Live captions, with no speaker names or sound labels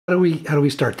How do we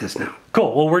start this now?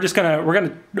 Cool. Well, we're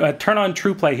gonna turn on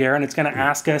TruePlay here, and it's gonna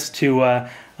ask us to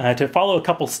follow a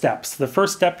couple steps. The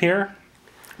first step here,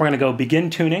 we're gonna go begin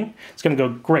tuning. It's gonna go,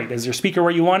 great. Is your speaker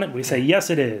where you want it? We say yes,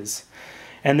 it is.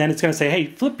 And then it's going to say, hey,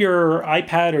 flip your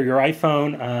iPad or your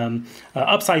iPhone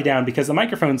upside down because the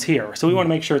microphone's here. So we want to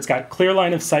make sure it's got clear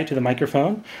line of sight to the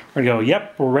microphone. We're going to go,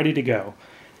 yep, we're ready to go.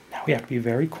 Now we have to be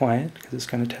very quiet because it's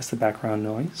going to test the background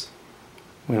noise.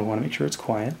 We want to make sure it's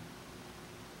quiet.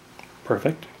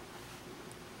 Perfect.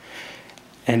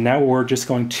 And now we're just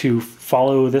going to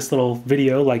follow this little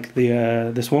video like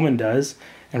this woman does,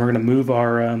 and we're going to move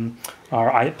our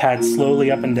iPad slowly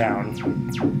up and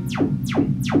down.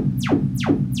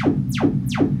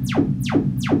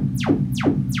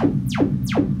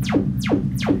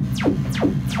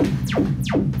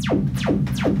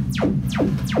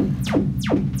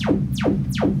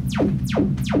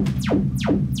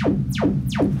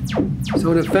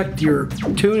 So in effect, you're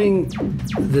tuning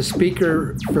the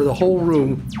speaker for the whole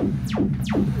room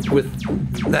with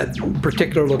that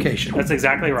particular location. That's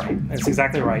exactly right. That's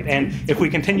exactly right. And if we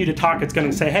continue to talk, it's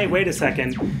going to say, hey, wait a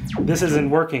second, this isn't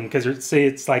working, because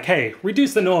it's like, hey,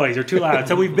 reduce the noise, you're too loud.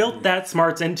 So we've built that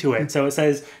smarts into it. So it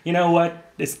says, you know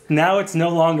what, now it's no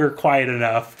longer quiet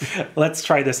enough. Let's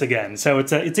try this again. So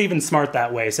it's even smart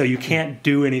that way, so you can't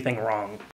do anything wrong.